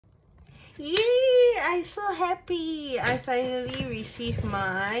Yay! I'm so happy. I finally received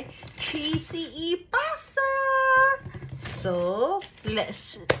my 3CE parcel. So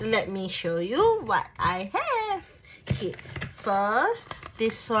let me show you what I have. Okay, first,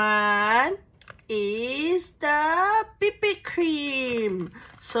 this one is the BB cream.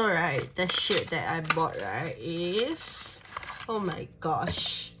 So right, the shade that I bought right is, oh my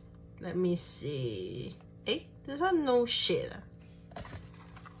gosh, let me see. This one no shade.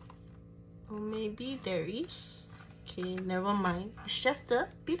 Or maybe there is. Okay, never mind. It's just the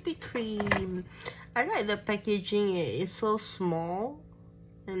BB cream. I like the packaging. It's so small.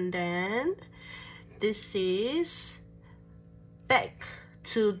 And then this is back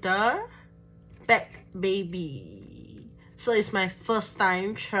to the back baby. So it's my first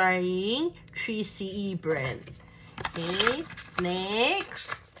time trying 3CE brand. Okay,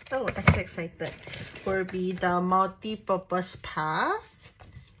 next. Oh, I'm so excited. Will be the multi-purpose puff.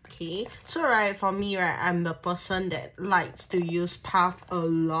 Okay, so right, for me, right, I'm the person that likes to use puff a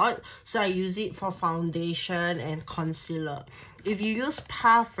lot. So I use it for foundation and concealer. If you use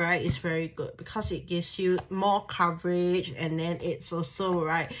puff, right, it's very good because it gives you more coverage, and then it's also,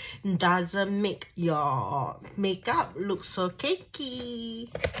 right, doesn't make your makeup look so cakey.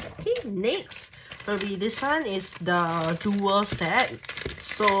 Okay, next will be this one is the dual set.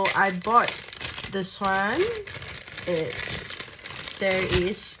 So I bought this one. There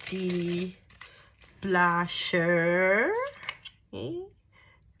is the blusher, okay,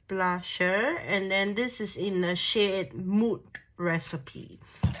 and then this is in the shade Mood Recipe.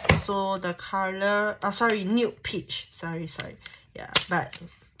 So the color, nude peach, sorry, yeah, but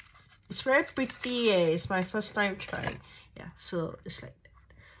it's very pretty. It's my first time trying. Yeah, so it's like that.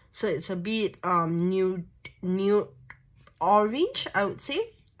 So it's a bit nude orange, I would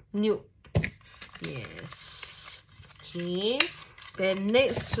say. Nude, yes. Okay, then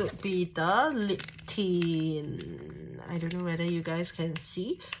next would be the lip tint. I don't know whether you guys can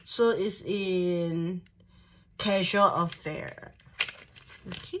see. So it's in Casual Affair.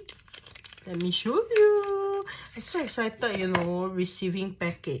 Okay, let me show you. I'm so excited, you know, receiving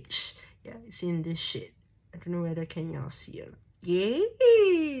package. Yeah, it's in this shade. I don't know whether can y'all see it.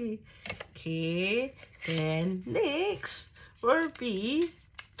 Yay! Okay, then next will be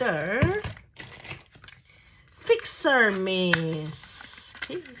the Fixer Mist.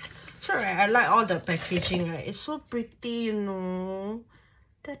 Okay. So right, I like all the packaging, right? It's so pretty, you know.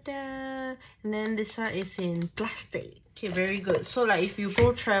 Ta-da! And then this one is in plastic. Okay, very good. So like if you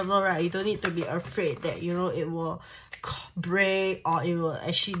go travel, right, you don't need to be afraid that, you know, it will break or it will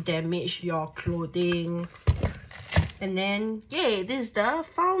actually damage your clothing. And then, yay, this is the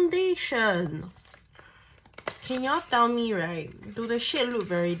foundation. Can y'all tell me, right, do the shade look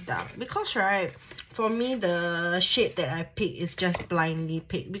very dark? Because, right, for me, the shade that I pick is just blindly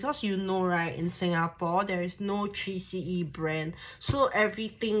picked. Because you know, right, in Singapore, there is no 3CE brand. So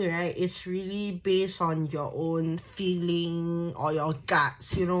everything, right, is really based on your own feeling or your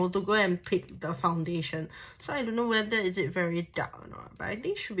guts, you know, to go and pick the foundation. So I don't know whether is it very dark or not. But I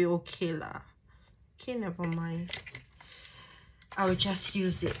think it should be okay lah. Okay, never mind. I will just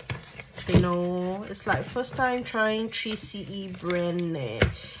use it. You know, it's like first time trying 3CE brand.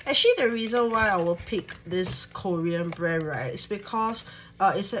 Actually, the reason why I will pick this Korean brand, right, is because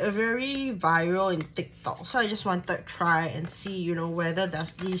it's a very viral in TikTok. So I just wanted to try and see, you know, whether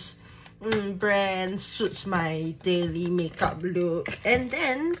does this brand suits my daily makeup look. And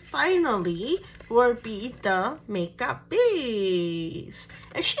then finally will be the makeup base.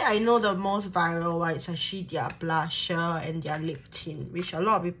 Actually, I know the most viral one is actually their blusher and their lip tint, which a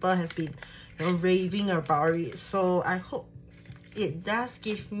lot of people has been, you know, raving about it. So I hope it does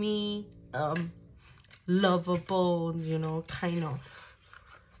give me lovable, you know, kind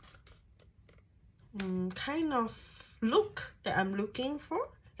of look that I'm looking for.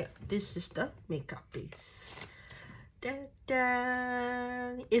 Yeah, this is the makeup base.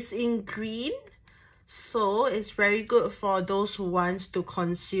 Da-da! It's in green, so it's very good for those who wants to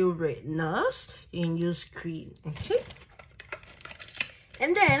conceal redness. You can use green. Okay,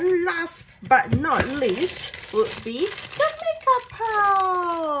 and then last but not least would be the makeup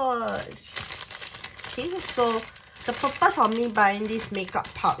pouch. Okay, so the purpose of me buying this makeup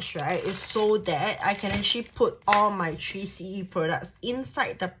pouch, right, is so that I can actually put all my 3CE products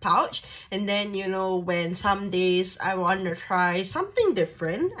inside the pouch. And then, you know, when some days I want to try something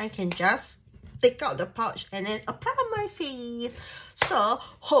different, I can just take out the pouch and then apply on my face. So,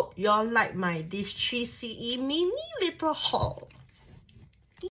 hope y'all like this 3CE mini little haul.